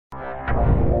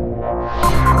Hey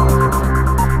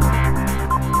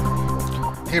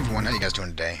everyone, how you guys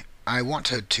doing today? I want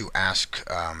to ask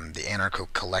the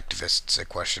anarcho-collectivists a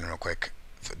question real quick.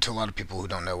 To a lot of people who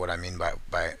don't know what I mean by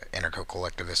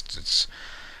anarcho-collectivists,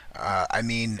 I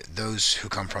mean those who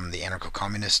come from the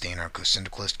anarcho-communist, the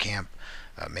anarcho-syndicalist camp,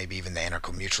 maybe even the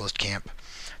anarcho-mutualist camp,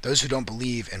 those who don't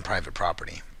believe in private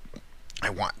property. I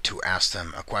want to ask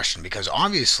them a question because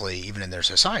obviously, even in their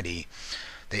society,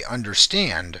 they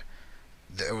understand,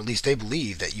 or at least they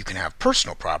believe, that you can have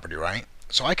personal property, right?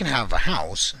 So I can have a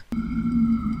house.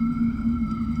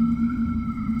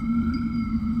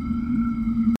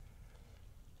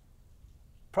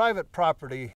 Private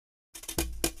property.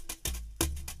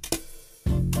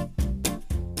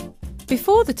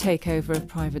 Before the takeover of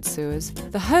private sewers,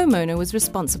 the homeowner was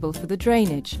responsible for the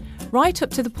drainage, right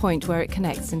up to the point where it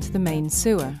connects into the main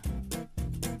sewer.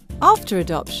 After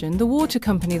adoption, the water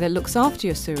company that looks after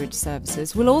your sewerage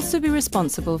services will also be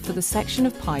responsible for the section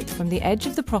of pipe from the edge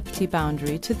of the property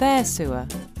boundary to their sewer.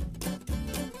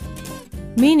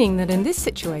 Meaning that in this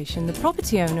situation, the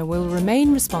property owner will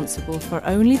remain responsible for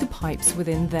only the pipes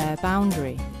within their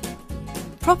boundary.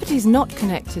 Properties not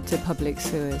connected to public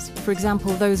sewers, for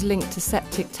example those linked to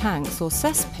septic tanks or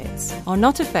cesspits, are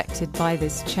not affected by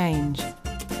this change.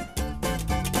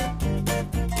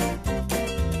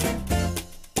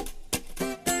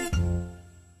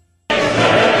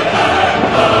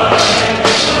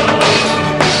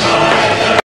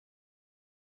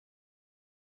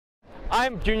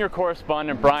 I'm junior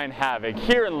correspondent Brian Havoc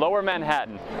here in Lower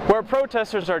Manhattan, where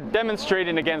protesters are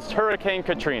demonstrating against Hurricane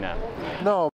Katrina.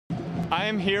 No. I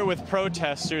am here with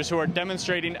protesters who are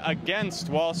demonstrating against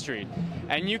Wall Street,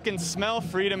 and you can smell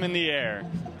freedom in the air.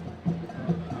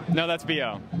 No, that's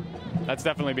BO. That's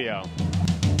definitely BO.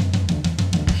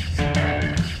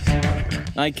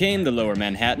 I came to Lower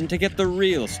Manhattan to get the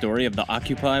real story of the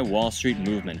Occupy Wall Street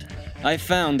movement. I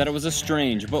found that it was a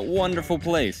strange but wonderful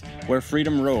place where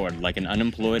freedom roared like an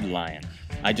unemployed lion.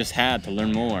 I just had to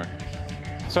learn more.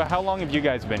 So how long have you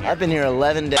guys been here? I've been here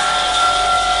 11 days.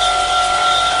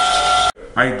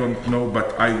 I don't know,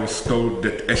 but I was told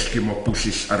that Eskimo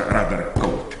pussies are rather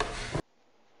cold.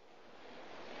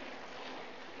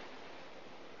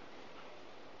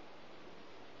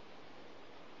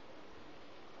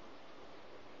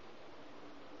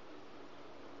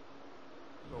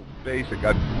 Basic.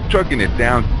 I'm chucking it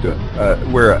down to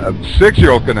where a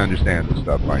 6-year-old can understand the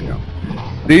stuff I know.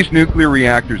 These nuclear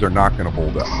reactors are not going to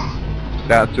hold up.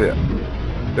 That's it.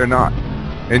 They're not.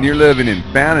 And you're living in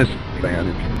fantasy land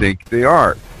if you think they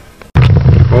are.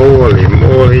 Holy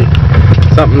moly.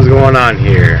 Something's going on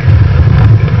here.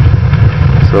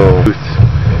 So,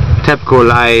 TEPCO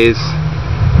lies.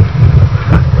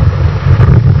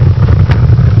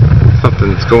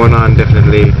 Something's going on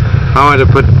definitely. I want to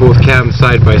put both cams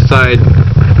side by side.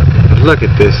 Look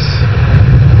at this.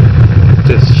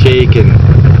 Just shaking.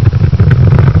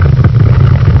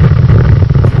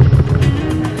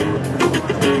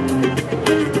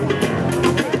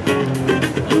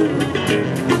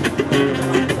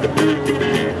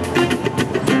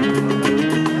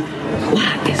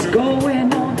 What is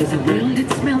going on? There's a world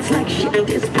that smells like shit.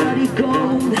 This bloody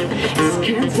gold. It's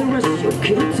cancerous. You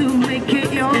kill to make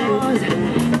it yours.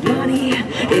 Money,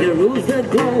 it rules the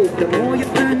globe. The more you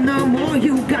earn, the more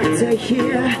you got to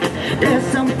hear. There's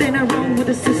something wrong with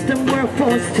the system we're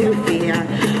forced to fear.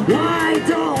 Why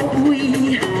don't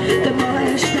we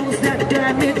demolish those that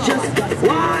damage us?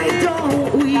 Why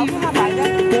don't we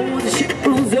before the shit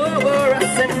blows over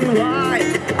us? And why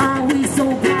are we so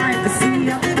blind to see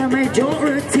that the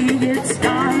majority it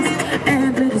stands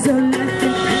and lives a life in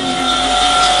pain?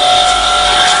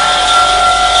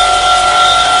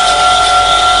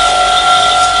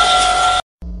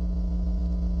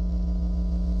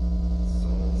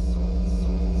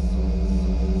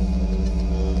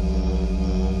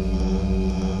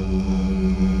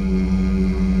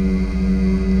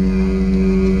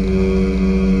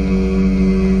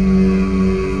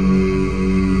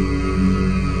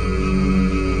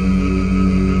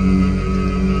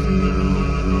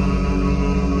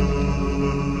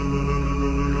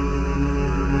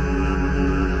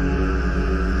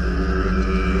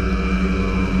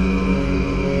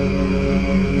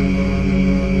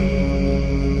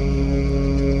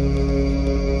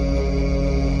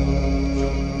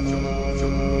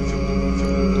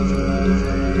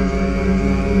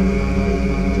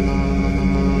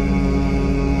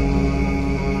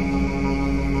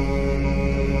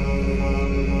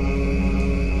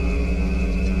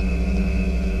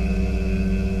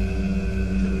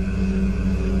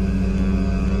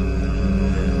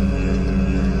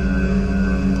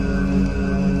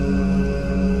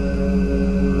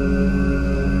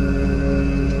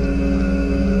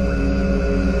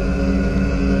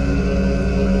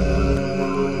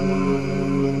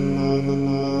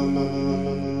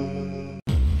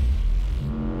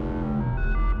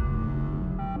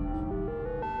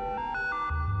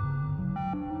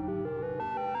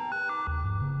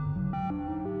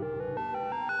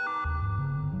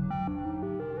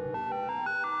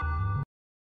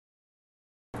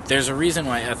 There's a reason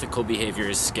why ethical behavior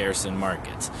is scarce in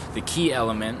markets. The key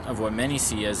element of what many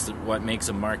see as what makes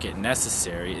a market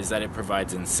necessary is that it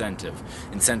provides incentive.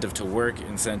 Incentive to work,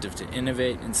 incentive to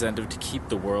innovate, incentive to keep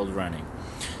the world running.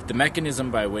 The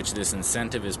mechanism by which this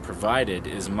incentive is provided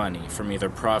is money, from either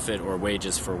profit or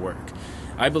wages for work.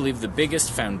 I believe the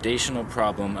biggest foundational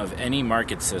problem of any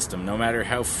market system, no matter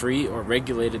how free or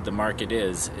regulated the market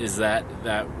is that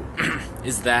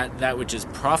which is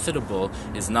profitable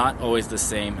is not always the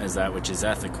same as that which is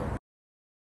ethical.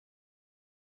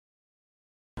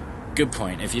 Good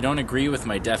point. If you don't agree with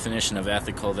my definition of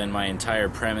ethical, then my entire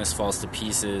premise falls to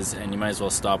pieces and you might as well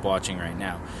stop watching right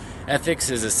now. Ethics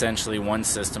is essentially one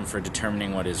system for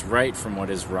determining what is right from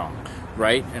what is wrong.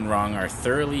 Right and wrong are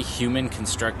thoroughly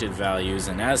human-constructed values,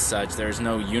 and as such, there is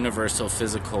no universal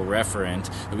physical referent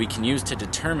that we can use to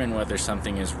determine whether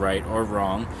something is right or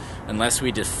wrong unless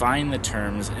we define the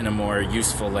terms in a more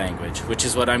useful language, which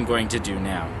is what I'm going to do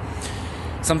now.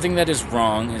 Something that is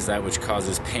wrong is that which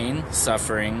causes pain,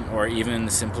 suffering, or even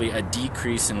simply a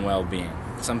decrease in well-being.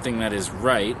 Something that is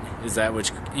right is that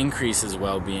which increases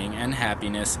well-being and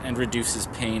happiness and reduces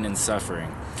pain and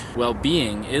suffering.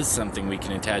 Well-being is something we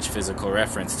can attach physical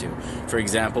reference to. For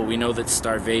example, we know that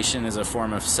starvation is a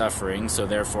form of suffering, so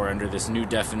therefore under this new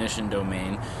definition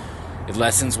domain, it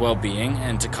lessens well-being,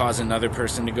 and to cause another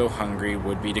person to go hungry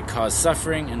would be to cause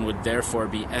suffering and would therefore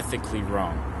be ethically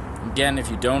wrong. Again, if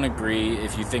you don't agree,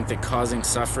 if you think that causing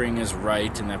suffering is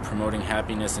right and that promoting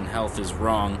happiness and health is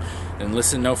wrong, then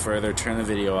listen no further, turn the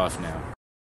video off now.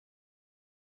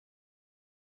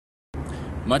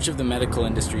 Much of the medical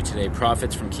industry today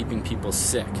profits from keeping people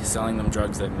sick, selling them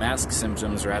drugs that mask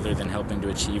symptoms rather than helping to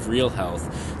achieve real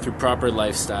health through proper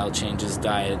lifestyle changes,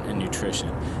 diet, and nutrition.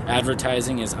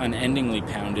 Advertising is unendingly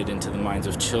pounded into the minds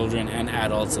of children and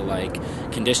adults alike,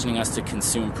 conditioning us to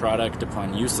consume product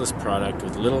upon useless product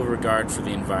with little regard for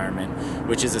the environment,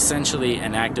 which is essentially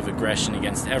an act of aggression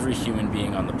against every human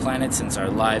being on the planet, since our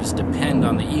lives depend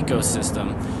on the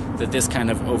ecosystem that this kind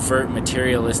of overt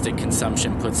materialistic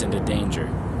consumption puts into danger.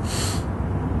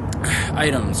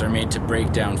 Items are made to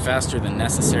break down faster than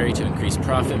necessary to increase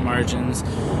profit margins.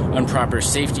 Improper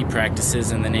safety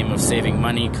practices in the name of saving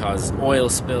money cause oil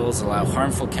spills, allow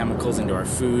harmful chemicals into our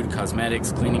food,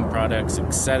 cosmetics, cleaning products,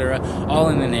 etc., all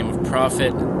in the name of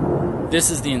profit. This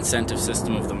is the incentive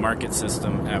system of the market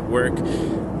system at work.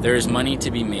 There is money to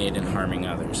be made in harming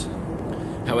others.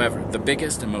 However, the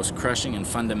biggest and most crushing and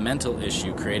fundamental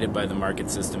issue created by the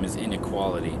market system is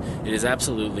inequality. It is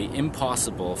absolutely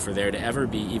impossible for there to ever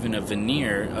be even a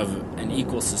veneer of an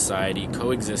equal society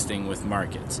coexisting with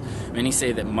markets. Many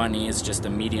say that money is just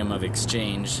a medium of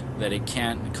exchange, that it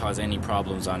can't cause any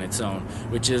problems on its own,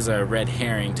 which is a red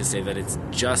herring to say that it's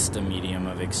just a medium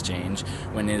of exchange,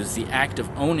 when it is the act of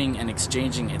owning and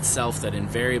exchanging itself that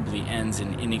invariably ends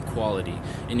in inequality.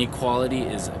 Inequality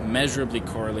is measurably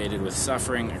correlated with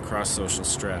suffering across social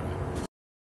strata.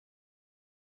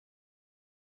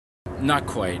 Not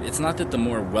quite. It's not that the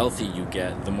more wealthy you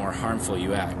get, the more harmful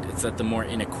you act. It's that the more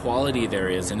inequality there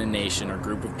is in a nation or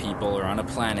group of people or on a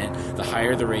planet, the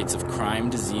higher the rates of crime,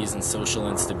 disease, and social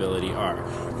instability are.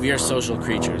 We are social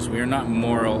creatures. We are not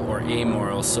moral or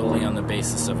amoral solely on the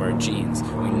basis of our genes.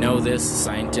 We know this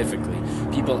scientifically.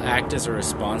 People act as a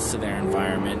response to their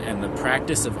environment, and the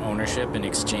practice of ownership and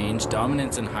exchange,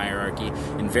 dominance and hierarchy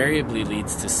invariably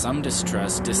leads to some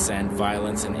distrust, dissent,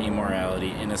 violence, and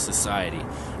amorality in a society.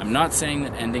 I'm not saying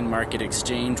that ending market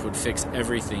exchange would fix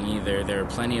everything either. There are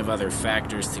plenty of other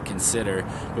factors to consider,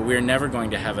 but we are never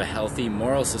going to have a healthy,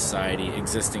 moral society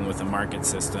existing with a market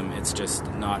system. It's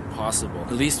just not possible.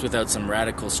 At least without some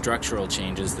radical structural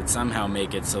changes that somehow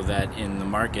make it so that in the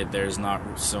market there's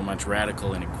not so much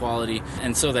radical inequality,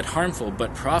 and so that harmful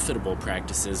but profitable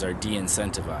practices are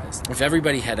de-incentivized. If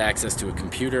everybody had access to a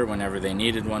computer whenever they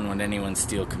needed one, would anyone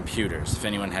steal computers? If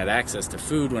anyone had access to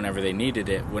food whenever they needed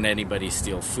it, would anybody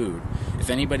steal food? If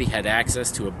anybody had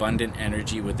access to abundant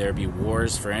energy, would there be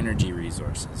wars for energy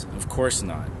resources? Of course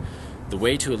not. The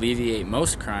way to alleviate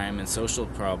most crime and social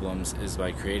problems is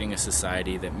by creating a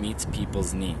society that meets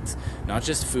people's needs. Not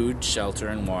just food, shelter,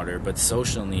 and water, but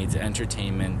social needs,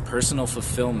 entertainment, personal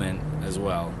fulfillment as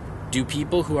well. Do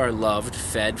people who are loved,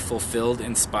 fed, fulfilled,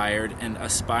 inspired, and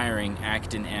aspiring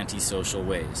act in antisocial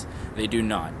ways? They do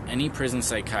not. Any prison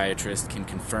psychiatrist can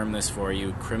confirm this for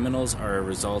you. Criminals are a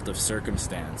result of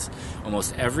circumstance.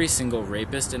 Almost every single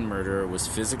rapist and murderer was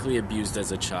physically abused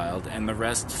as a child, and the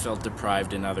rest felt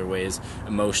deprived in other ways,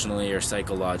 emotionally or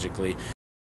psychologically.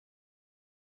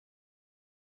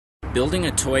 Building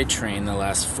a toy train that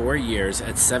lasts 4 years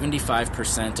at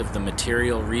 75% of the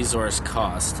material resource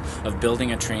cost of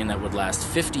building a train that would last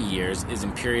 50 years is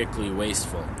empirically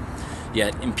wasteful.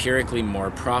 yet empirically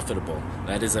more profitable.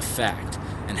 That is a fact.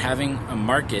 And having a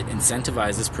market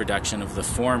incentivizes production of the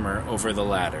former over the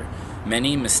latter.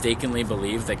 Many mistakenly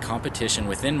believe that competition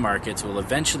within markets will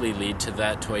eventually lead to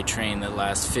that toy train that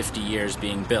lasts 50 years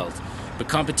being built. But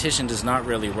competition does not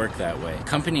really work that way.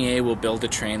 Company A will build a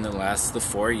train that lasts the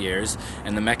 4 years,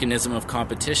 and the mechanism of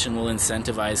competition will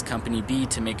incentivize Company B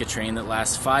to make a train that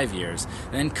lasts 5 years.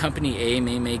 Then Company A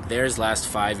may make theirs last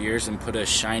 5 years and put a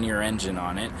shinier engine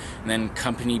on it. And then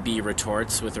Company B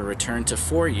retorts with a return to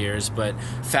 4 years, but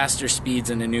faster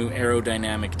speeds and a new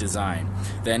aerodynamic design.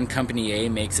 Then Company A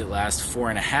makes it last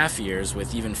 4.5 years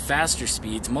with even faster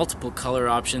speeds, multiple color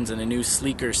options, and a new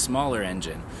sleeker, smaller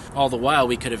engine. All the while,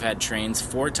 we could have had trains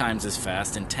 4 times as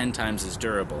fast and 10 times as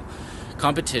durable.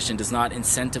 Competition does not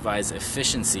incentivize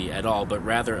efficiency at all, but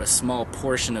rather a small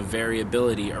portion of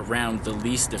variability around the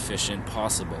least efficient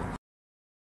possible.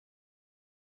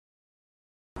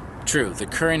 True, the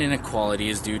current inequality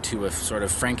is due to a sort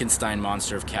of Frankenstein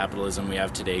monster of capitalism we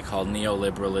have today called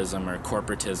neoliberalism or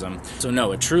corporatism. So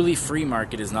no, a truly free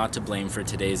market is not to blame for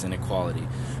today's inequality.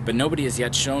 But nobody has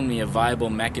yet shown me a viable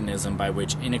mechanism by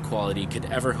which inequality could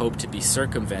ever hope to be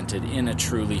circumvented in a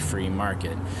truly free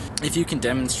market. If you can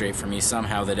demonstrate for me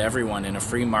somehow that everyone in a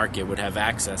free market would have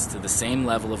access to the same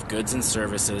level of goods and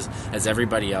services as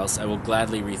everybody else, I will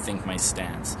gladly rethink my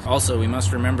stance. Also, we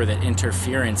must remember that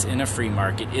interference in a free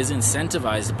market is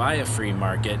incentivized by a free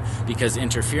market, because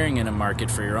interfering in a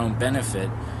market for your own benefit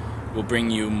will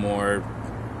bring you more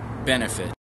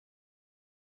benefit.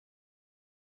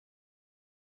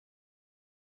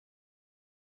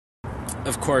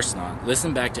 Of course not.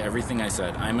 Listen back to everything I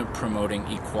said. I'm promoting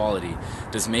equality.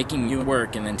 Does making you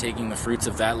work and then taking the fruits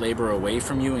of that labor away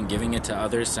from you and giving it to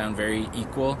others sound very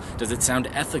equal? Does it sound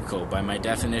ethical by my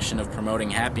definition of promoting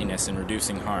happiness and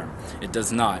reducing harm? It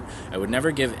does not. I would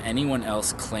never give anyone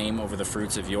else claim over the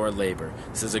fruits of your labor.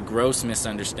 This is a gross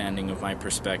misunderstanding of my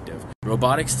perspective.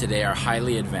 Robotics today are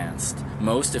highly advanced.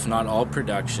 Most, if not all,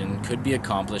 production could be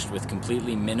accomplished with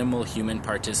completely minimal human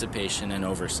participation and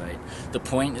oversight. The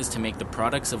point is to make the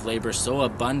products of labor so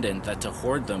abundant that to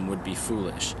hoard them would be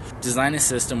foolish. Design a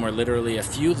system where literally a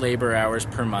few labor hours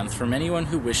per month from anyone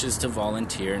who wishes to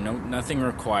volunteer, nothing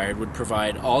required, would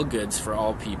provide all goods for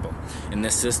all people. In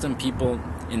this system,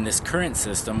 in this current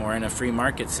system, or in a free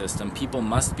market system, people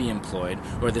must be employed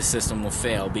or the system will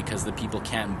fail because the people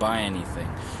can't buy anything.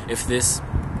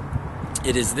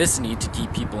 It is this need to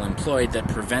keep people employed that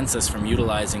prevents us from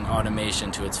utilizing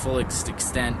automation to its fullest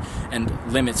extent and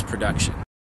limits production.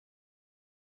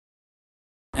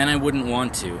 And I wouldn't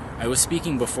want to. I was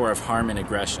speaking before of harm and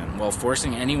aggression. While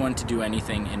forcing anyone to do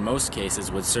anything in most cases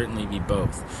would certainly be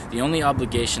both. The only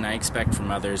obligation I expect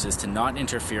from others is to not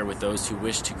interfere with those who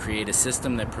wish to create a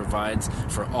system that provides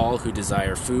for all who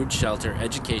desire food, shelter,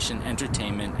 education,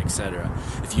 entertainment, etc.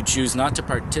 If you choose not to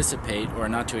participate or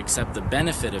not to accept the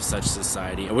benefit of such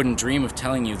society, I wouldn't dream of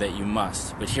telling you that you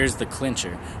must. But here's the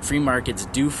clincher. Free markets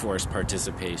do force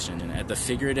participation at the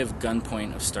figurative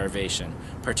gunpoint of starvation.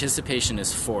 Participation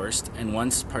is forced, and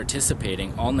once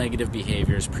participating, all negative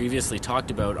behaviors previously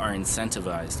talked about are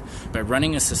incentivized. By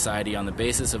running a society on the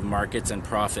basis of markets and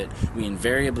profit, we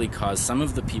invariably cause some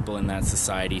of the people in that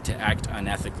society to act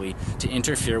unethically, to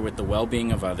interfere with the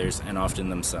well-being of others and often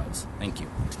themselves. Thank you.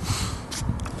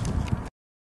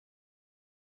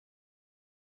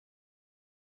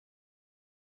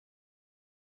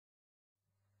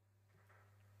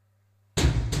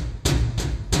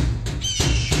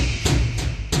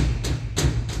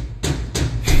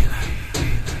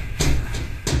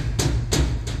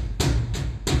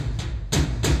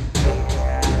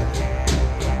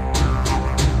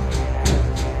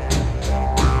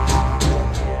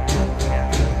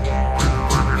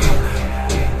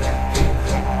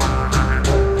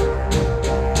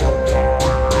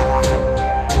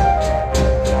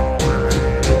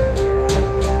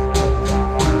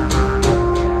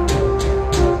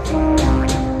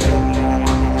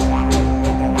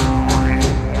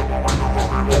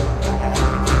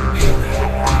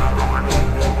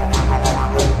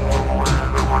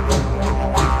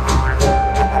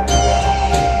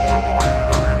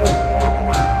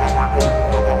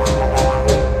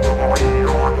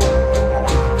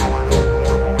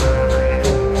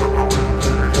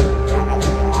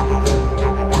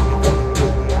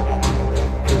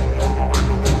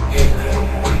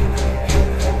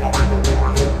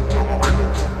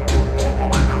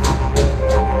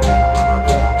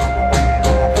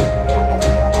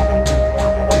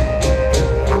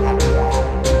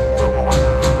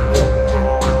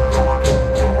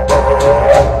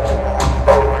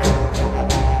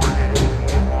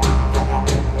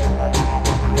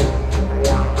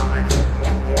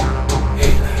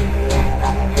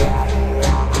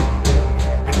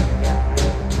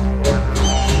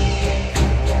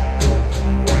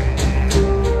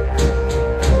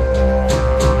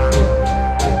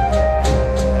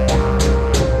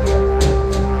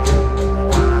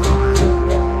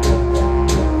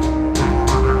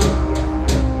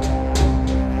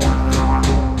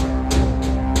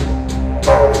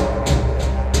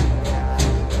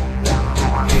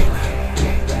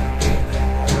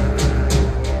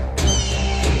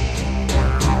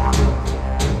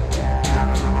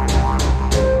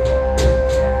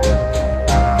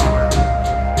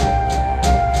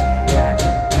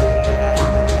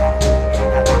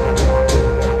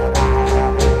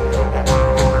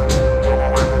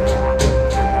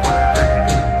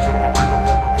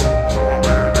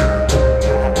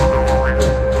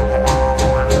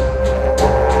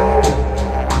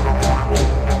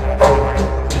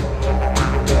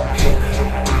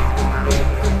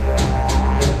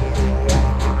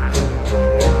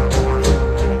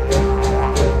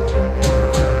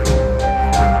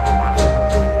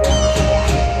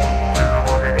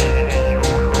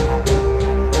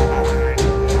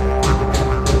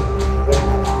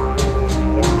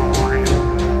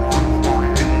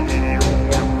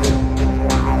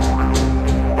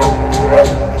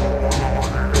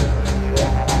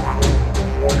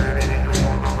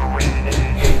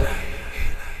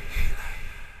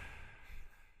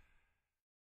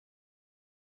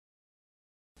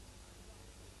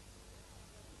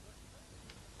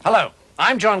 Hello,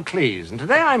 I'm John Cleese, and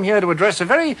today I'm here to address a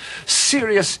very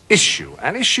serious issue,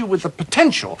 an issue with the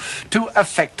potential to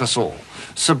affect us all.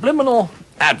 Subliminal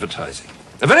advertising.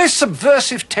 A very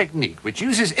subversive technique which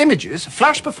uses images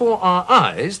flashed before our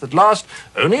eyes that last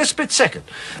only a split second,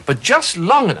 but just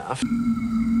long enough.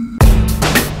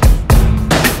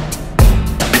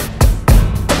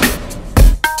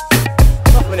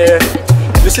 Meneer,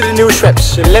 dit zijn de nieuwe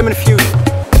Schweppes, Lemon Fusion.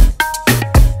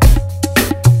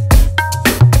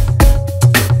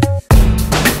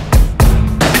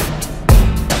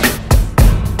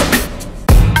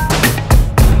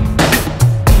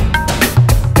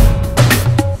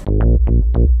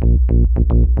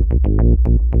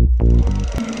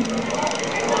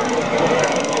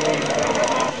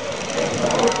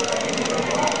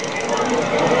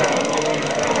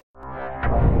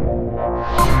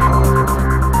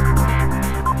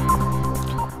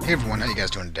 Hey everyone, how you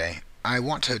guys doing today? I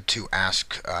want to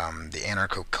ask the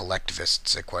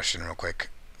anarcho-collectivists a question real quick.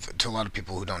 To a lot of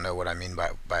people who don't know what I mean by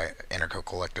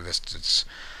anarcho-collectivists, it's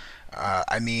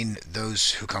I mean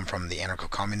those who come from the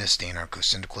anarcho-communist, the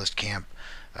anarcho-syndicalist camp,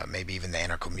 maybe even the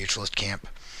anarcho-mutualist camp,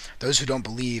 those who don't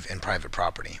believe in private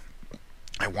property.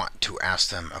 I want to ask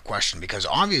them a question because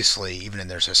obviously, even in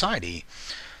their society,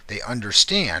 they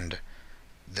understand,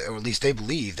 or at least they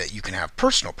believe, that you can have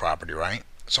personal property, right?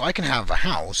 So I can have a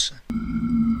house.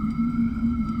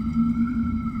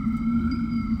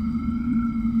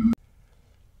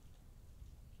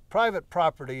 Private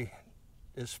property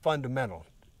is fundamental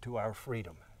to our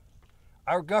freedom.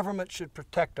 Our government should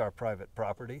protect our private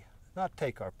property, not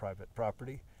take our private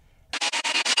property.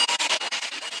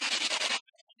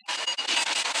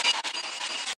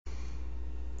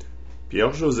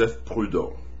 Pierre-Joseph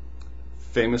Proudhon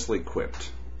famously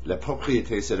quipped, "La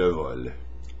propriété c'est le vol.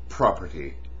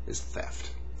 Property is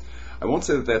theft." I won't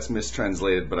say that that's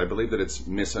mistranslated, but I believe that it's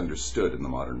misunderstood in the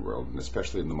modern world, and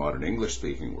especially in the modern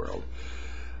English-speaking world.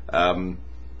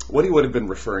 What he would have been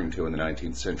referring to in the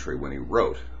 19th century when he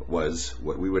wrote was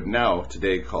what we would now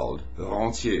today call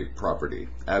rentier property,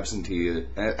 absentee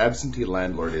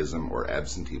landlordism or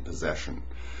absentee possession.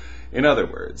 In other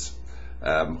words,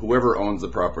 whoever owns the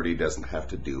property doesn't have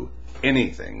to do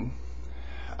anything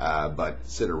but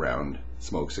sit around,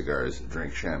 smoke cigars,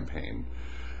 drink champagne,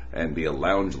 and be a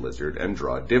lounge lizard and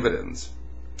draw dividends.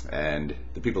 And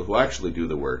the people who actually do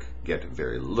the work get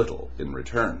very little in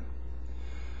return.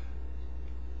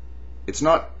 It's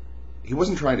not, he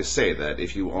wasn't trying to say that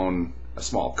if you own a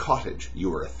small cottage,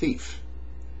 you are a thief.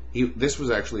 This was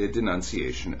actually a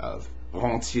denunciation of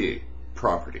rentier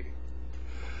property,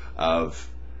 of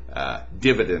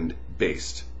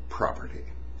dividend-based property.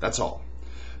 That's all.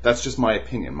 That's just my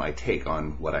opinion, my take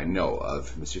on what I know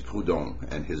of Monsieur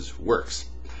Proudhon and his works.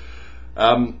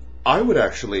 I would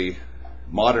actually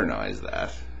modernize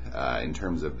that in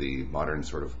terms of the modern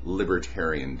sort of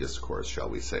libertarian discourse, shall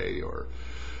we say, or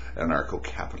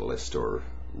anarcho-capitalist or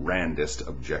Randist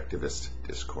objectivist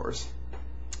discourse.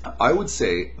 I would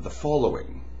say the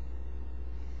following,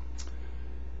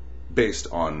 based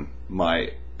on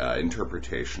my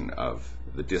interpretation of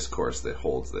the discourse that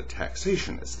holds that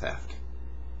taxation is theft.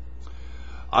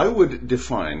 I would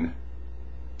define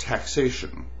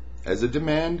taxation as a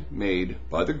demand made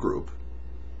by the group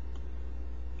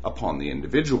upon the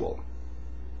individual.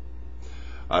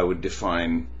 I would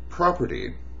define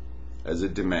property as a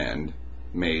demand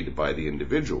made by the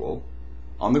individual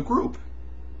on the group.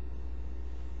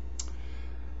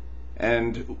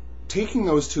 And taking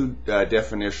those two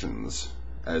definitions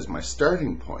as my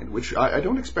starting point, which I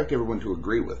don't expect everyone to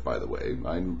agree with, by the way.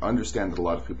 I understand that a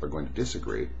lot of people are going to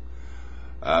disagree,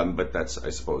 but that's,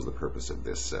 I suppose, the purpose of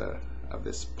this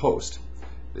post,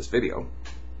 this video.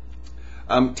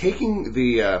 Taking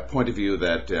the point of view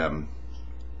that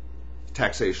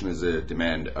taxation is a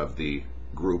demand of the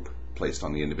group placed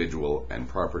on the individual, and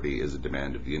property is a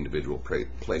demand of the individual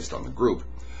placed on the group,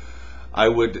 I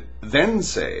would then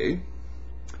say,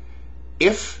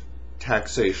 if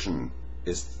taxation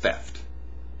is theft,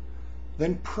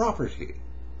 then property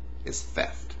is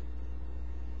theft.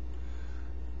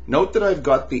 Note that I've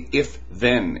got the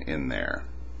if-then in there.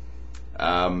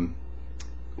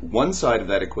 One side of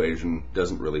that equation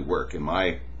doesn't really work, in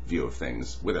my view of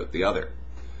things, without the other.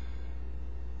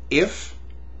 If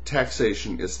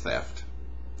taxation is theft,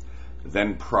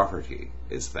 then property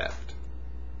is theft.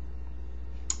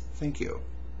 Thank you.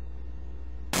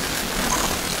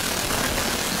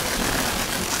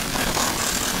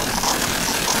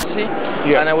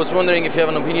 And I was wondering if you have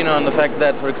an opinion on the fact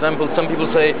that, for example, some people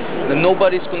say that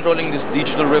nobody's controlling this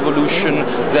digital revolution,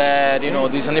 that, you know,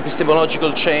 there's an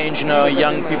epistemological change in our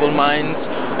young people's minds,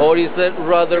 or is that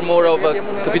rather more of a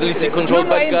capitalistic control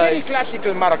by I'm guys? very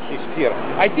classical Marxist here.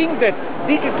 I think that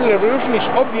digital revolution is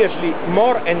obviously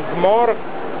more and more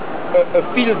a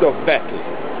field of battle.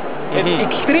 And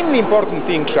extremely important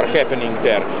things are happening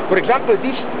there. For example,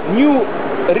 this new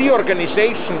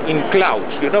reorganization in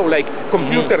clouds, you know, like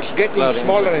computers getting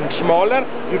smaller and smaller.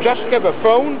 You just have a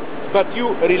phone, but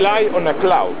you rely on a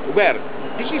cloud. Where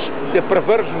this is the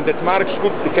perversion that Marx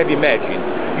could have imagined.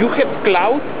 You have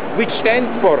cloud, which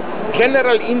stands for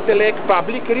general intellect,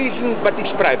 public reason, but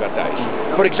it's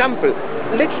privatized. For example,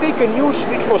 let's take a news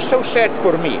which was so sad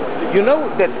for me. You know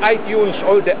that iTunes,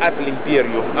 all the Apple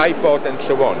Imperium, iPod and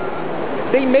so on,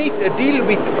 they made a deal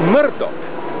with Murdoch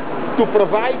to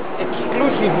provide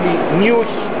exclusively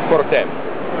news for them.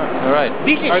 All right.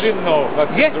 This is, I didn't know.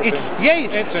 That's yes,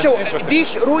 so this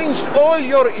ruins all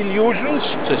your illusions.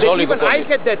 So it's That all even I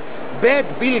had that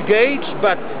bad Bill Gates,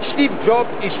 but Steve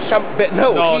Jobs is some bad.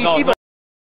 No, even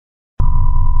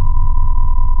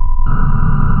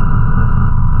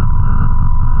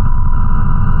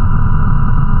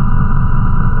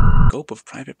scope of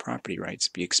private property rights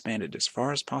be expanded as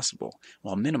far as possible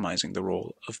while minimizing the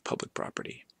role of public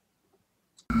property.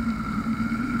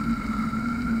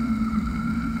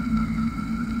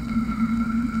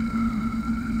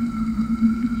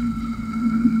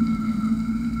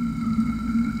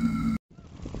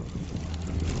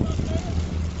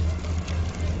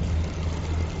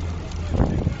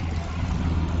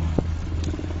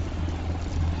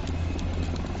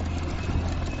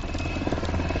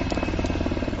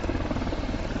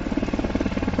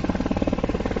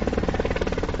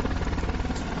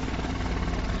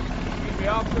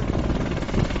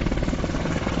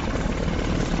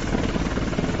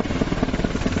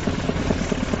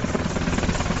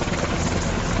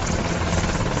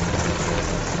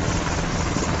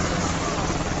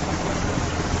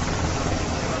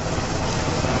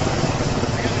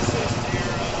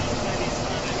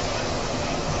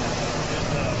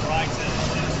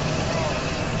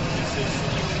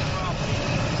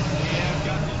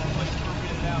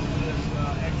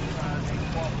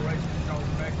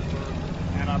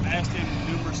 And I've asked him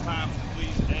numerous times to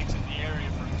please exit the area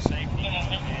for safety,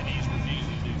 and he's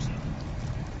refusing to do so.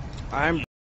 I'm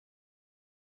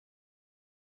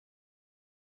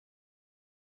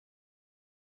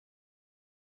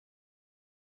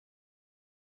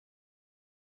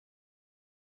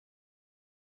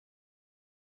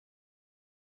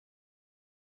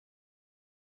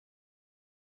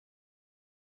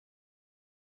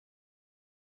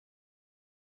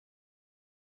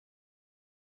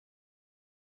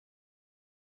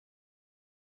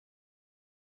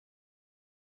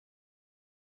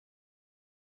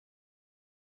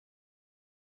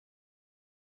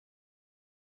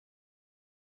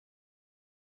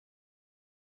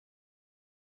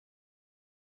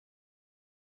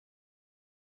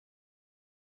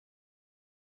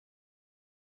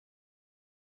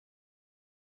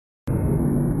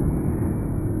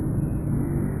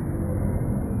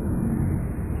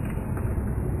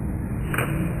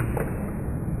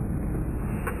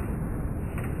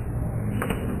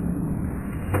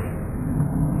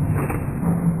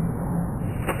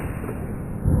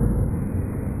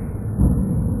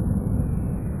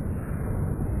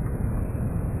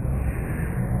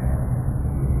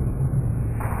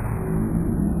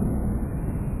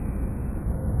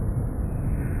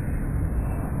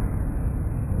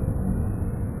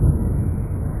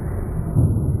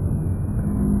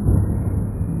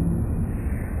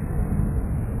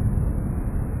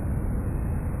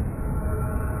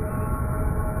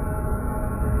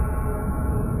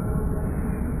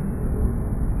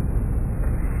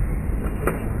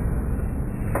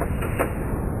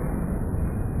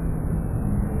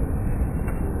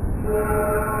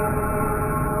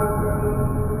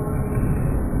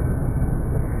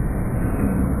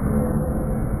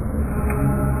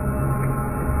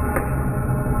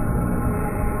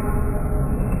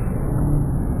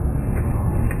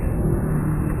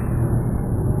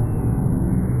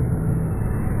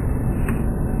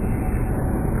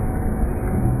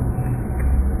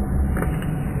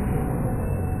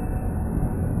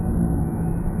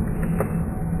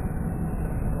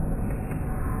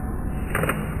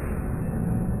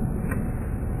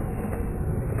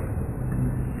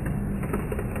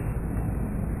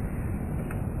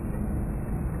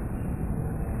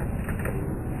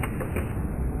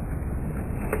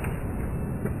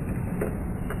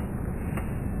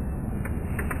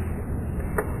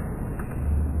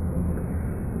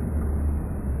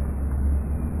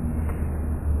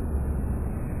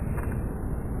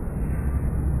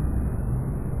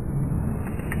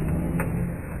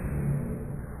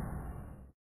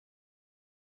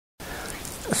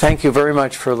Thank you very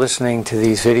much for listening to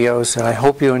these videos, and I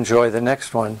hope you enjoy the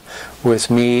next one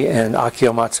with me and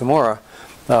Akio Matsumura,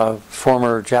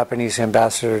 former Japanese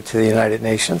ambassador to the United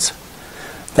Nations.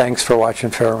 Thanks for watching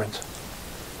Fairwinds.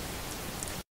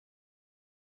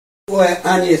 Well,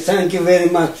 Annie, thank you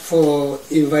very much for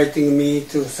inviting me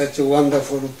to such a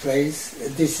wonderful place.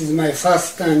 This is my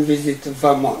first time visit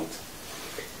Vermont.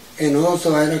 And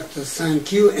also I'd like to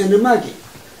thank you and Maggie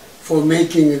for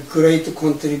making a great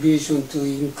contribution to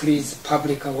increase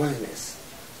public awareness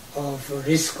of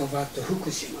risk of at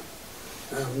Fukushima.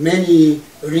 Many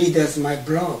readers my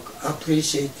blog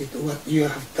appreciated what you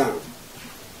have done.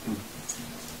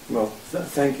 Well,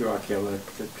 thank you, Akio.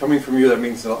 Coming from you, that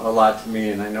means a lot to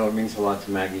me, and I know it means a lot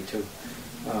to Maggie too.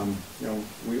 You know,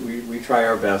 we try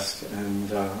our best,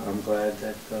 and I'm glad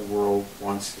that the world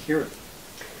wants to hear it.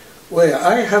 Well,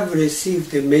 I have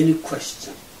received many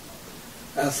questions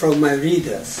from my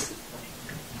readers.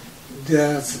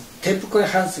 Does TEPCO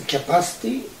has the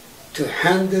capacity to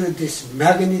handle this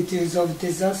magnitude of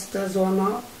disasters or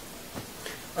not?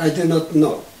 I do not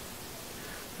know.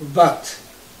 But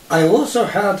I also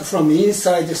heard from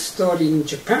inside the story in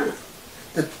Japan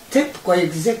that TEPCO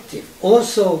executive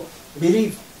also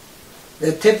believe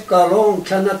that TEPCO alone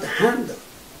cannot handle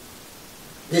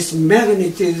this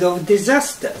magnitude of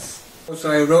disasters. Also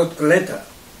I wrote a letter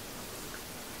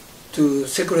to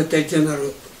Secretary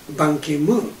General Ban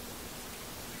Ki-moon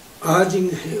urging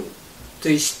him to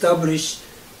establish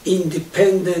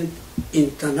independent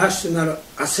international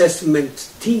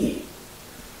assessment team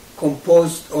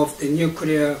composed of the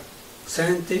nuclear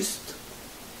scientists,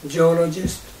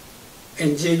 geologists,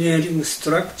 engineering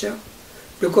structure,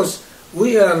 because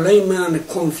we are laymen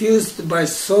confused by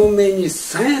so many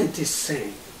scientists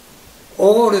saying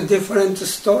all the different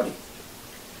stories.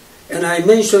 And I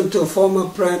mentioned to former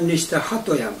Prime Minister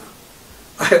Hatoyama,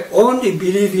 I only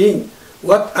believe in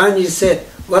what Annie said,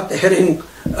 what Helen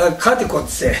Caldicott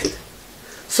said.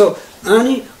 So,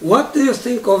 Annie, what do you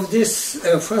think of this?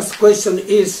 First question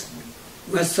is,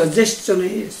 my suggestion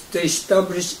is to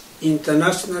establish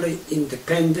internationally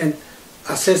independent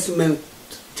assessment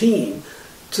team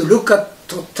to look at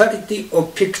totality or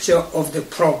picture of the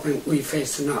problem we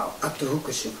face now at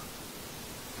Fukushima.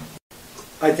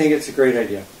 I think it's a great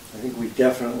idea. I think we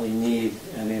definitely need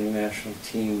an international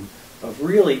team of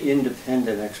really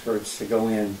independent experts to go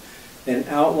in and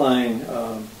outline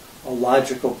a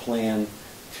logical plan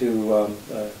to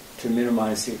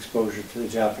minimize the exposure to the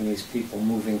Japanese people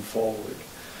moving forward.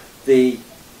 The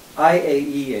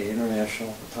IAEA,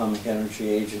 International Atomic Energy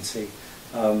Agency,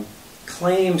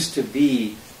 claims to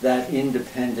be that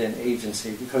independent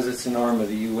agency because it's an arm of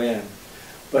the UN.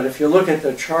 But if you look at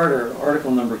the charter,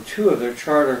 article number 2 of their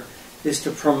charter is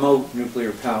to promote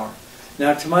nuclear power.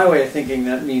 Now, to my way of thinking,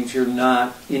 that means you're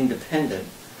not independent.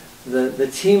 The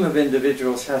team of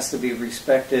individuals has to be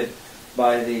respected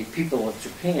by the people of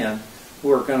Japan,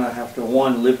 who are going to have to,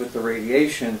 1, live with the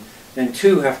radiation, and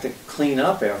 2, have to clean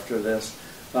up after this.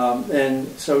 And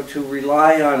so to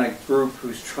rely on a group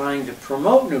who's trying to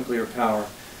promote nuclear power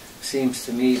seems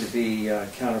to me to be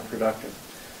counterproductive.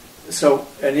 So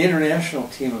an international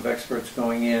team of experts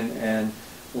going in and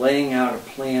laying out a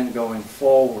plan going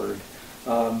forward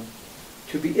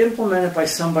to be implemented by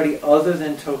somebody other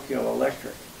than Tokyo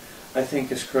Electric, I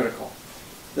think is critical.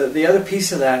 The other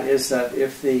piece of that is that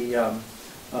if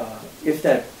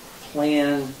that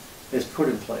plan is put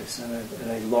in place and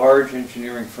a large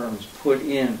engineering firm is put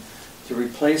in to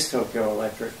replace Tokyo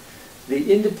Electric,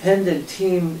 the independent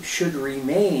team should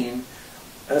remain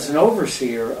as an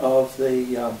overseer of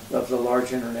the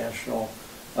large international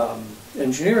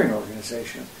engineering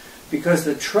organization, because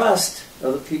the trust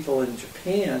of the people in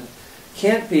Japan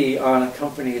can't be on a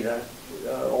company that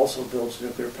also builds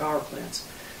nuclear power plants.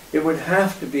 It would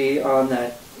have to be on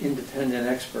that independent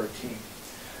expert team.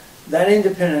 That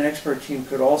independent expert team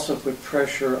could also put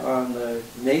pressure on the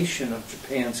nation of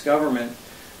Japan's government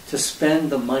to spend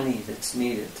the money that's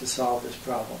needed to solve this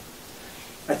problem.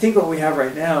 I think what we have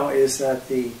right now is that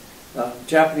the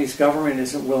Japanese government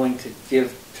isn't willing to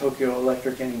give Tokyo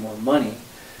Electric any more money,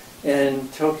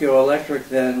 and Tokyo Electric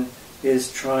then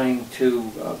is trying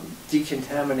to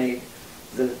decontaminate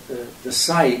the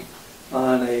site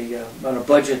on a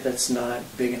budget that's not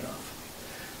big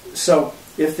enough. So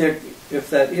if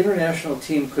that international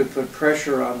team could put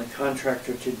pressure on the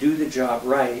contractor to do the job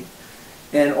right,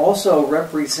 and also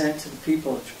represent to the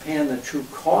people of Japan the true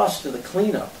cost of the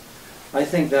cleanup, I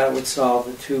think that would solve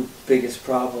the 2 biggest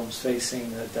problems facing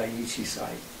the Daiichi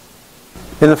site.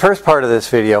 In the first part of this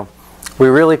video, we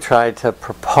really tried to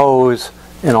propose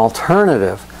an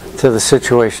alternative to the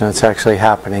situation that's actually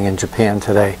happening in Japan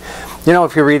today. You know,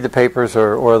 if you read the papers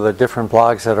or the different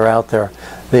blogs that are out there,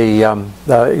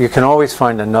 you can always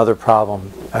find another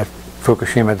problem at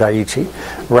Fukushima Daiichi.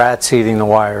 Rats eating the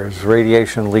wires,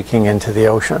 radiation leaking into the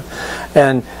ocean.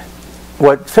 And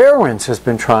what Fairwinds has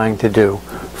been trying to do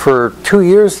for 2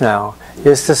 years now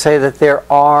is to say that there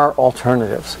are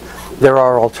alternatives. There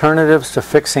are alternatives to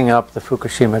fixing up the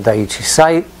Fukushima Daiichi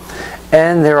site,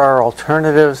 and there are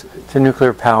alternatives to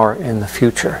nuclear power in the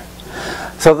future.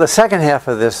 So the second half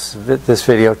of this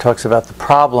video talks about the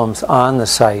problems on the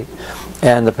site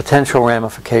and the potential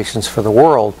ramifications for the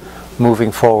world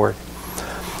moving forward.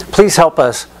 Please help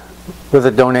us with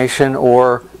a donation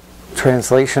or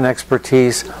translation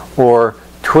expertise or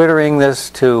twittering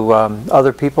this to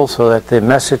other people so that the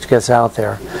message gets out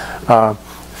there.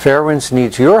 Fairwinds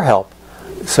needs your help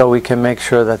so we can make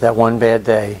sure that that one bad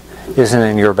day isn't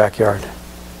in your backyard.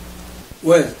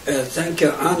 Well, thank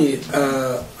you, Annie.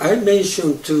 I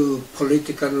mentioned to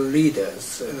political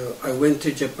leaders, I went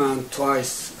to Japan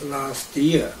twice last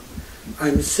year.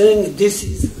 I'm saying this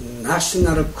is a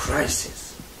national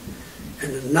crisis.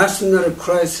 And a national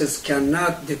crisis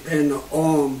cannot depend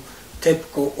on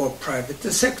TEPCO or private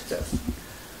sector.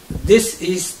 This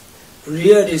is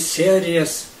really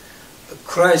serious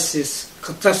crisis,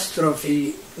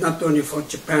 catastrophe, not only for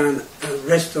Japan and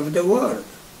rest of the world.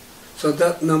 So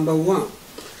that's number one.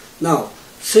 Now,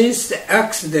 since the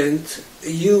accident,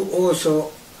 you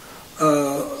also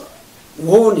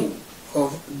warning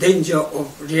of danger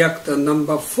of reactor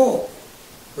number 4,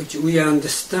 which we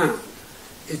understand.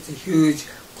 It's a huge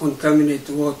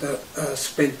contaminated water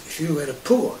spent fuel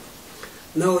pool.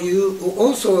 Now you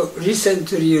also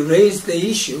recently raised the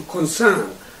issue,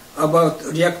 concern about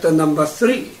reactor number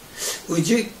 3. Would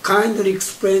you kindly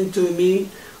explain to me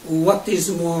what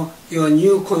is more your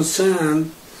new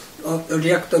concern of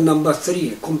reactor number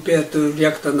 3 compared to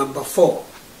reactor number 4?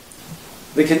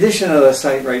 The condition of the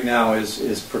site right now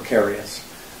is precarious.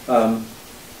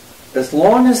 As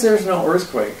long as there's no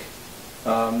earthquake,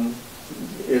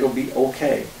 it'll be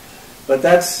okay. But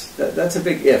that's a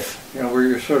big if, you know, where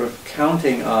you're sort of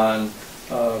counting on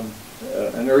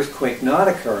an earthquake not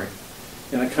occurring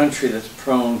in a country that's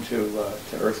prone to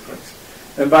earthquakes.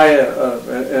 And by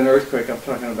an earthquake, I'm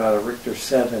talking about a Richter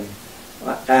 7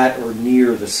 at or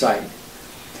near the site.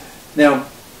 Now,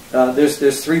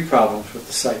 there's 3 problems with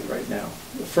the site right now.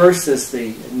 The first is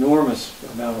the enormous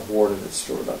amount of water that's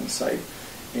stored on the site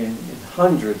in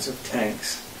hundreds of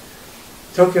tanks.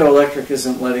 Tokyo Electric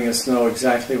isn't letting us know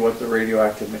exactly what the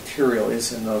radioactive material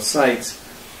is in those sites,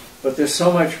 but there's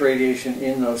so much radiation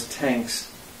in those tanks.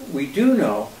 We do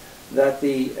know that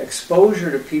the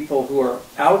exposure to people who are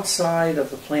outside of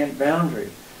the plant boundary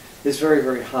is very,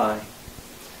 very high.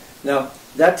 Now,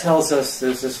 that tells us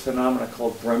there's this phenomenon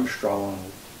called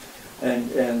Bremsstrahlung, and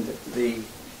the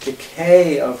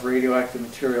decay of radioactive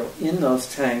material in those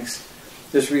tanks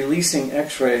is releasing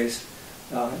X-rays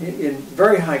in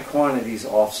very high quantities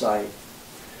off-site.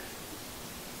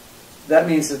 That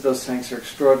means that those tanks are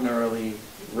extraordinarily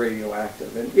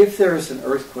radioactive. And if there is an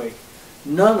earthquake,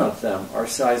 none of them are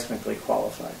seismically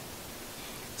qualified.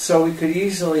 So we could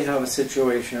easily have a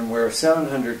situation where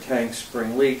 700 tanks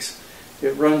spring leaks.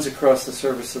 It runs across the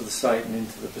surface of the site and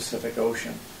into the Pacific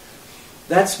Ocean.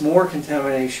 That's more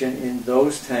contamination in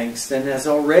those tanks than has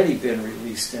already been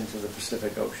released into the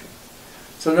Pacific Ocean.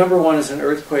 So number 1 is an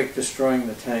earthquake destroying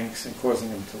the tanks and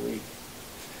causing them to leak.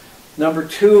 Number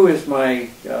 2 is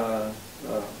the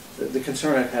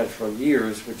concern I've had for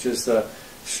years, which is the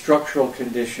structural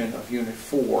condition of Unit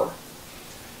 4.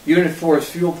 Unit 4's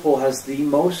fuel pool has the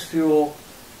most fuel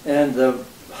and the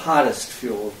hottest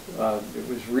fuel. It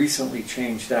was recently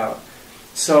changed out.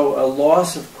 So a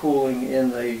loss of cooling in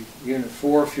the Unit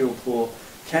 4 fuel pool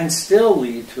can still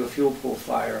lead to a fuel pool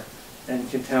fire and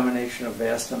contamination of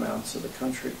vast amounts of the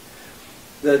country.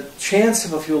 The chance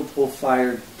of a fuel pool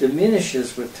fire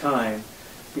diminishes with time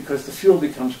because the fuel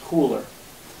becomes cooler.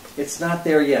 It's not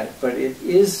there yet, but it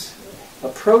is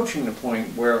approaching the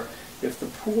point where if the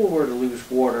pool were to lose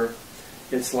water,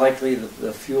 it's likely that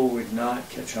the fuel would not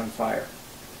catch on fire.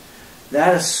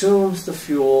 That assumes the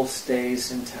fuel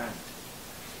stays intact.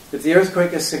 If the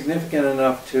earthquake is significant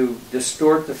enough to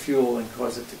distort the fuel and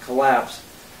cause it to collapse,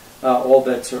 all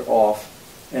bets are off,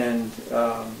 and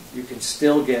you can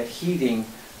still get heating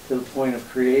to the point of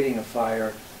creating a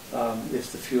fire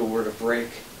if the fuel were to break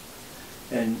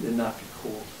and not be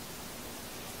cooled.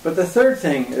 But the third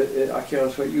thing, Akio,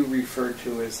 is what you referred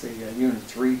to as the Unit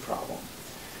 3 problem.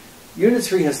 Unit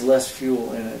 3 has less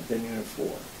fuel in it than Unit 4.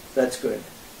 That's good.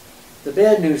 The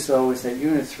bad news, though, is that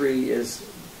Unit 3 is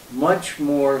much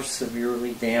more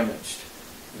severely damaged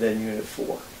than Unit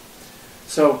 4.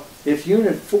 So if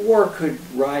Unit 4 could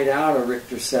ride out a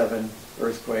Richter 7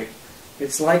 earthquake,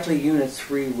 it's likely Unit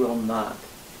 3 will not.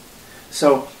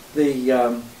 So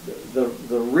the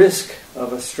risk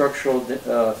of a structural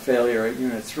failure at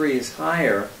Unit 3 is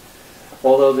higher,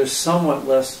 although there's somewhat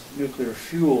less nuclear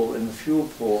fuel in the fuel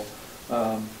pool.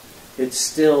 It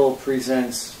still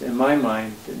presents, in my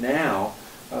mind now,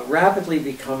 rapidly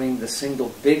becoming the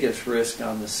single biggest risk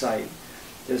on the site.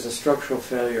 There's a structural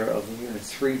failure of the Unit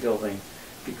 3 building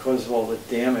because of all the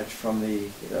damage from the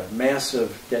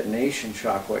massive detonation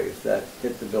shockwave that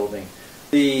hit the building.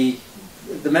 The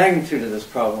magnitude of this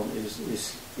problem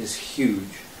is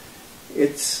huge.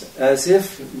 It's as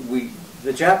if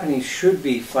the Japanese should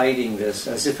be fighting this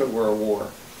as if it were a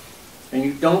war. And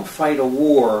you don't fight a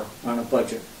war on a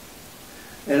budget.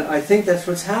 And I think that's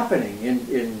what's happening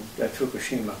in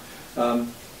Fukushima.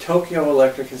 Tokyo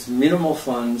Electric has minimal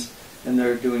funds, and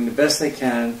they're doing the best they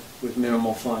can with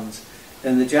minimal funds.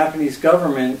 And the Japanese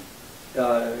government,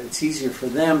 it's easier for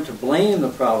them to blame the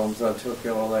problems on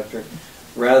Tokyo Electric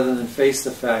rather than face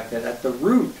the fact that at the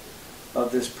root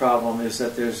of this problem is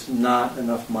that there's not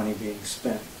enough money being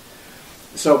spent.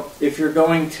 So if you're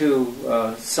going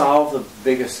to solve the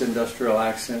biggest industrial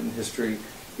accident in history,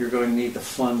 you're going to need the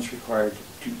funds required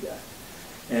to do that.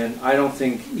 And I don't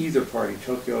think either party,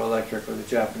 Tokyo Electric or the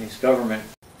Japanese government.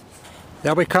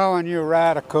 They'll be calling you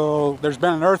radical. There's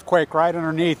been an earthquake right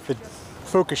underneath the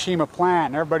Fukushima plant,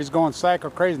 and everybody's going psycho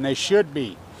crazy, and they should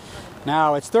be.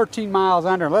 Now, it's 13 miles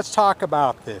under. Let's talk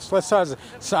about this.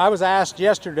 So I was asked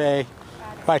yesterday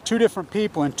by 2 different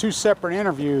people in 2 separate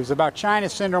interviews about China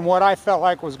syndrome, what I felt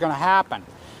like was going to happen.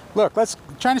 Look,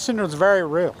 China syndrome is very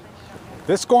real.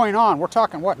 This going on, we're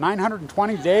talking, what,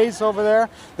 920 days over there?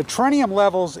 The tritium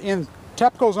levels in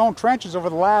TEPCO's own trenches over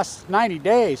the last 90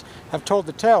 days have told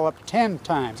the tale, up 10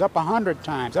 times, up 100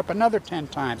 times, up another 10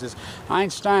 times. As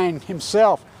Einstein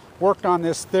himself worked on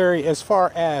this theory as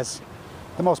far as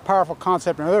the most powerful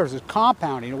concept in others is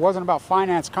compounding. It wasn't about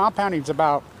finance. Compounding is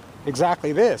about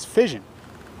exactly this, fission.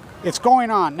 It's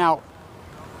going on. Now,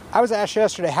 I was asked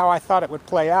yesterday how I thought it would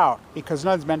play out because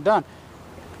nothing's been done.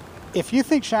 If you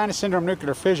think China syndrome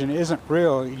nuclear fission isn't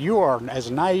real, you are as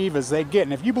naive as they get.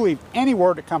 And if you believe any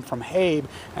word that comes from Habe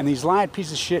and these lying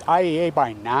pieces of shit IAEA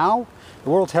by now, the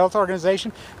World Health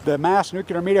Organization, the mass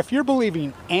nuclear media, if you're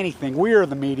believing anything, we are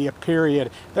the media,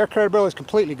 period. Their credibility is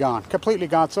completely gone, completely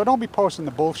gone. So don't be posting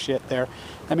the bullshit there.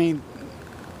 I mean,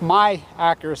 my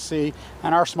accuracy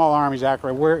and our small army's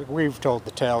accuracy, we've told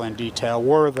the tale in detail.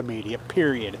 We're the media,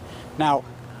 period. Now,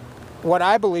 what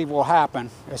I believe will happen,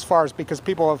 as far as, because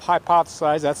people have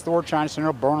hypothesized, that's the word China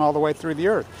syndrome, burn all the way through the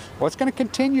earth. Well, it's going to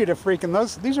continue to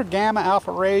freaking, these are gamma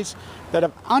alpha rays that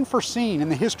have unforeseen in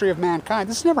the history of mankind.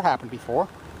 This has never happened before.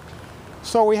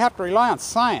 So we have to rely on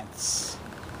science.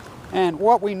 And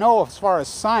what we know as far as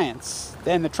science,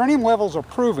 and the tritium levels are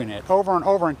proving it over and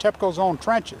over in TEPCO's own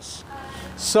trenches.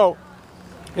 So,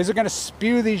 is it going to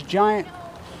spew these giant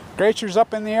glaciers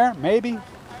up in the air? Maybe.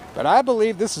 But I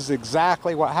believe this is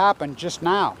exactly what happened just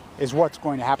now, is what's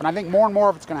going to happen. I think more and more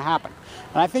of it's going to happen.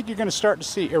 And I think you're going to start to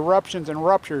see eruptions and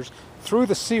ruptures through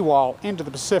the seawall into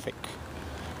the Pacific.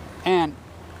 And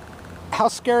how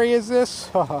scary is this?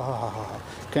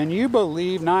 Can you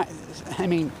believe not? I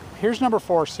mean, here's number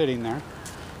 4 sitting there.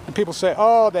 And people say,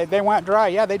 oh, they went dry.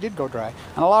 Yeah, they did go dry.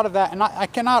 And a lot of that, and I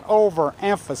cannot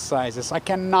overemphasize this. I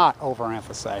cannot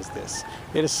overemphasize this.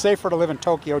 It is safer to live in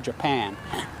Tokyo, Japan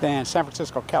than San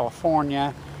Francisco,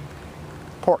 California,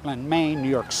 Portland, Maine, New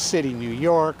York City, New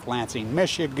York, Lansing,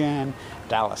 Michigan,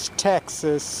 Dallas,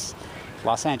 Texas,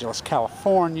 Los Angeles,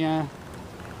 California,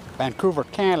 Vancouver,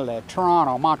 Canada,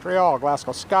 Toronto, Montreal,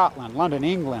 Glasgow, Scotland, London,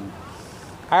 England,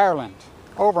 Ireland,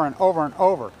 over and over and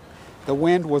over. The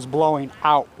wind was blowing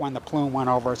out when the plume went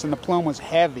over us, and the plume was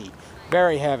heavy,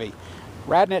 very heavy.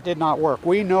 Radnet did not work.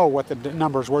 We know what the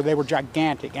numbers were. They were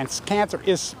gigantic, and cancer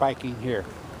is spiking here.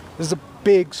 This is a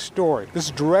big story. This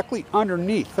is directly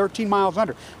underneath, 13 miles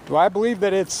under. Do I believe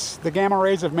that it's the gamma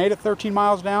rays have made it 13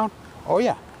 miles down? Oh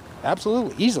yeah,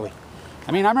 absolutely, easily.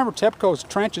 I mean, I remember TEPCO's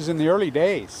trenches in the early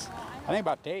days. I think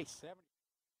about day 7.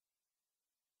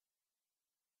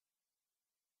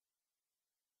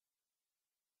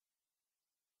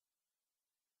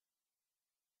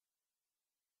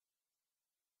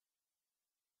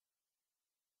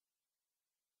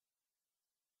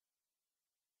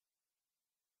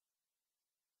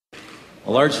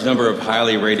 A large number of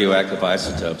highly radioactive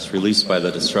isotopes released by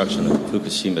the destruction of the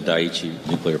Fukushima Daiichi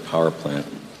nuclear power plant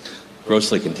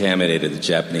grossly contaminated the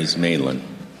Japanese mainland.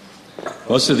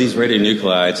 Most of these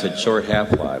radionuclides had short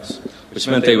half-lives, which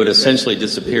meant they would essentially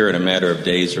disappear in a matter of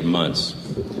days or months.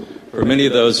 For many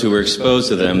of those who were exposed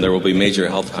to them, there will be major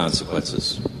health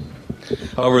consequences.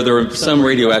 However, there are some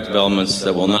radioactive elements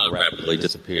that will not rapidly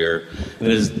disappear, and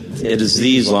it is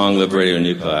these long-lived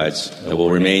radionuclides that will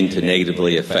remain to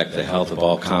negatively affect the health of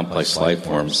all complex life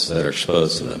forms that are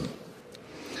exposed to them.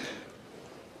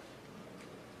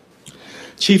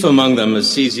 Chief among them is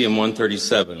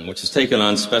cesium-137, which has taken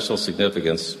on special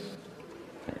significance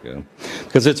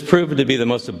because it's proven to be the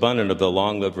most abundant of the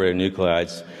long-lived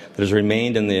radionuclides that has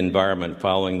remained in the environment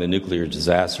following the nuclear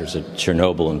disasters at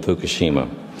Chernobyl and Fukushima.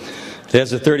 It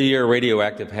has a 30-year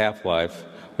radioactive half-life,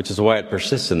 which is why it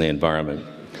persists in the environment.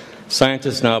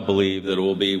 Scientists now believe that it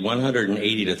will be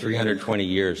 180 to 320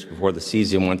 years before the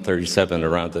cesium-137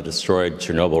 around the destroyed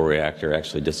Chernobyl reactor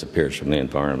actually disappears from the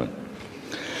environment.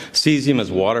 Cesium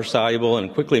is water-soluble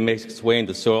and quickly makes its way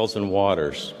into soils and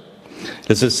waters.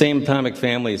 It is the same atomic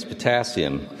family as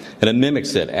potassium, and it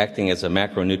mimics it, acting as a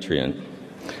macronutrient.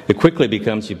 It quickly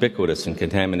becomes ubiquitous in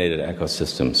contaminated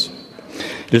ecosystems.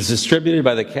 It is distributed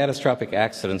by the catastrophic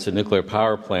accidents at nuclear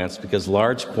power plants because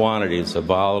large quantities of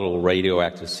volatile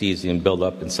radioactive cesium build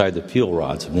up inside the fuel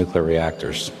rods of nuclear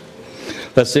reactors.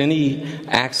 Thus, any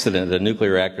accident at a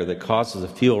nuclear reactor that causes the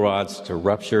fuel rods to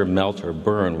rupture, melt, or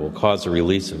burn will cause the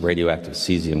release of radioactive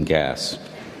cesium gas.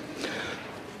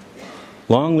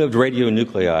 Long-lived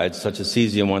radionuclides, such as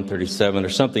cesium-137, are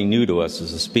something new to us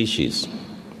as a species.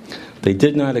 They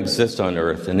did not exist on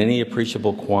Earth in any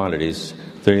appreciable quantities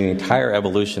during the entire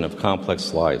evolution of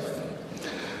complex life.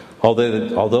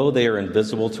 Although they are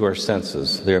invisible to our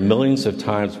senses, they are millions of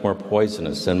times more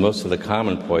poisonous than most of the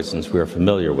common poisons we are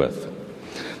familiar with.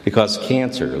 They cause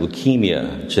cancer,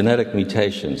 leukemia, genetic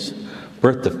mutations,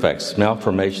 birth defects,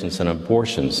 malformations, and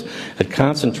abortions at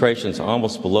concentrations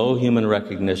almost below human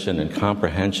recognition and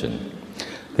comprehension.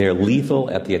 They are lethal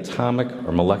at the atomic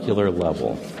or molecular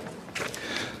level.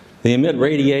 They emit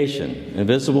radiation,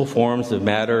 invisible forms of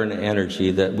matter and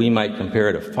energy that we might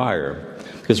compare to fire,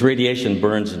 because radiation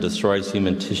burns and destroys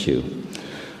human tissue.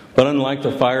 But unlike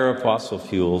the fire of fossil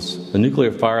fuels, the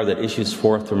nuclear fire that issues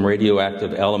forth from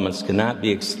radioactive elements cannot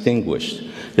be extinguished.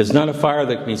 It is not a fire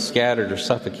that can be scattered or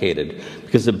suffocated,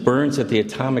 because it burns at the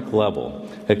atomic level.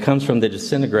 It comes from the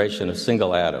disintegration of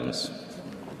single atoms.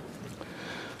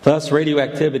 Thus,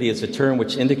 radioactivity is a term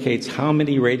which indicates how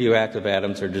many radioactive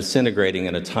atoms are disintegrating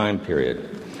in a time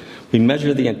period. We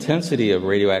measure the intensity of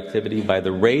radioactivity by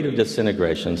the rate of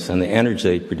disintegrations and the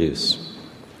energy they produce.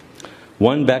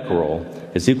 1 becquerel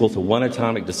is equal to 1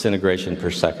 atomic disintegration per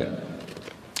second.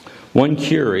 1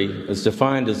 curie is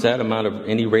defined as that amount of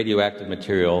any radioactive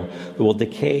material that will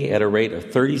decay at a rate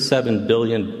of 37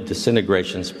 billion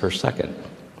disintegrations per second.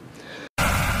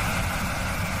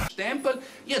 Štempelj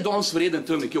je danes vreden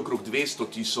tam nekje okrog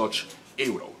 200.000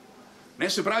 evrov. Ne,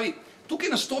 se pravi, tukaj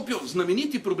nastopijo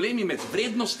znameniti problemi med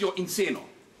vrednostjo in ceno.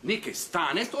 Nekaj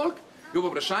stane toliko, je pa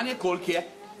vprašanje, koliko je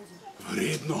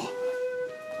vredno.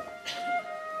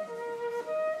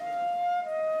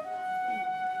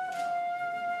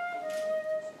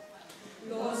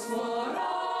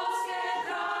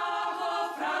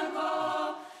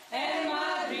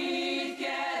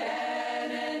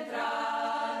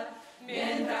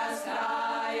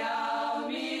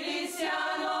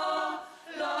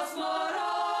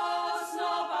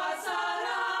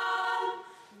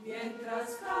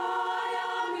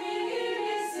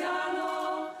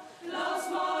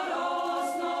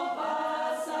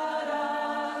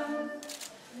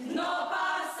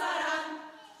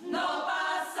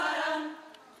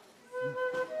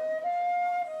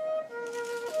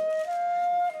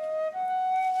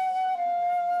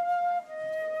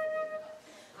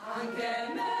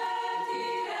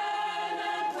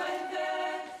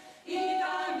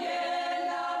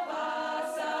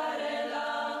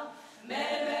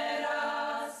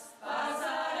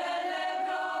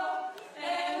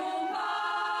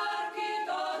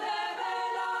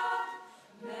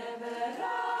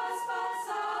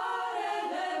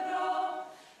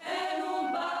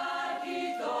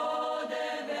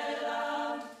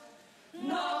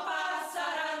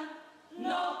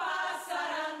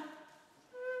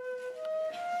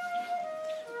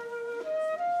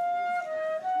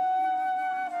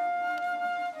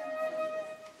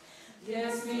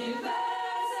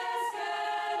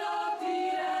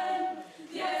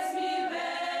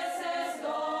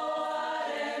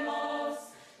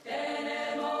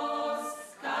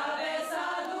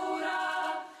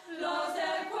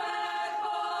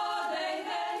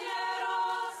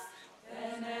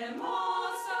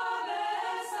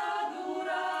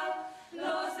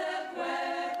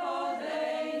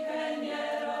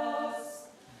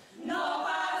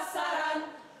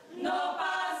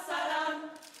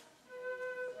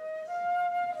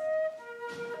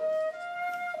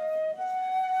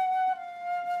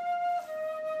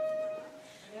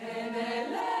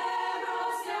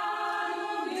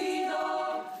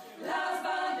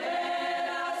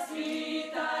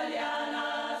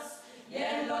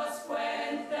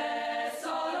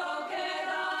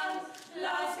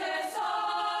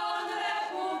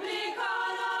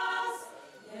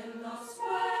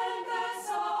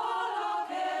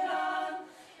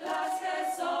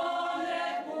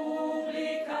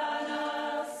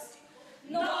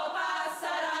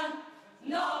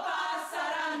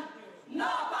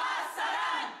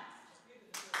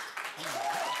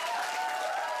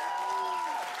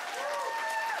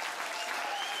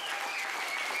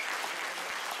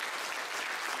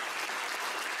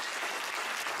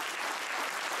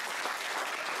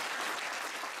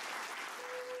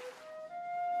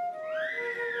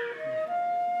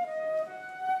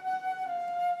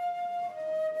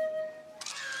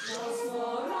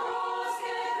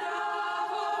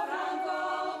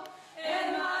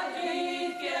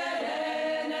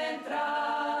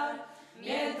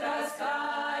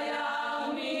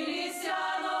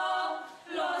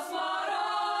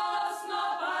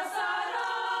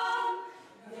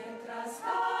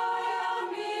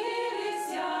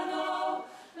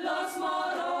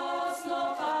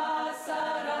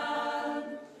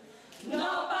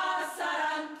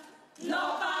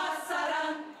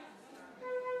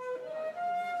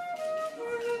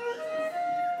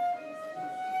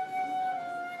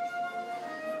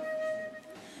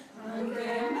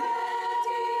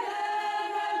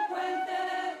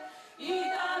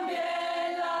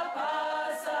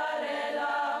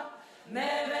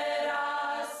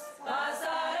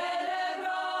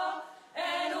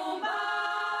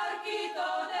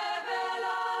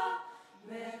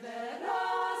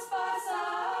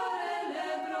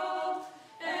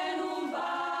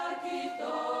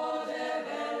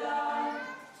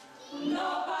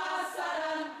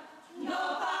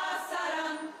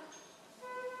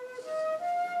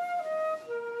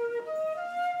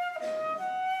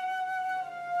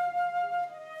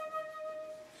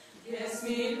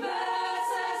 10,000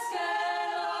 veces que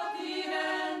lo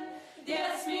tiren,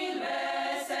 10,000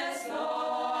 veces lo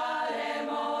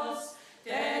haremos.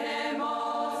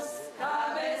 Tenemos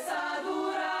cabeza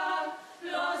dura,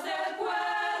 los del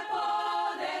cuerpo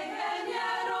de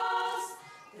ingenieros.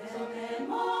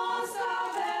 Tenemos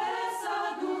cabeza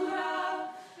dura,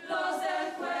 los del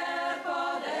cuerpo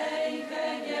de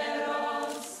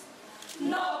ingenieros.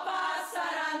 No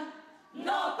pasarán,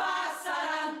 no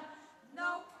pasarán, no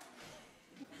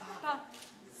pasarán.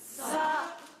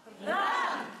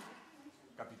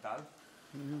 Kapital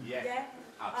je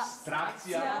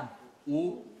abstrakcija v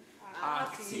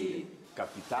akciji.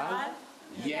 Kapital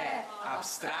je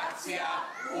abstrakcija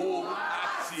v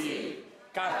akciji.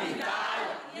 Kapital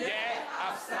je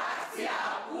abstrakcija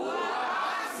v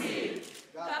akciji.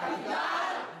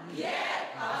 Kapital je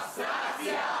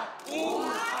abstrakcija v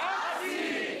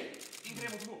akciji. In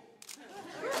gremo domov.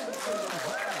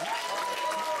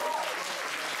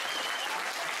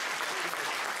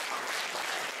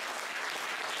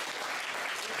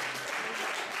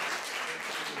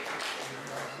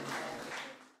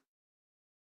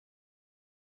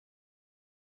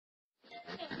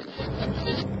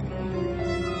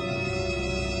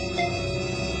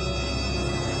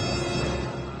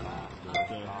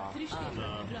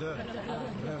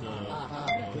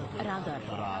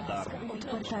 Radar.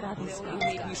 Odprta radijska.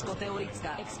 Umetniško-teoretska.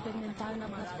 Eksperimentalna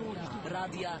platforma.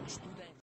 Radija.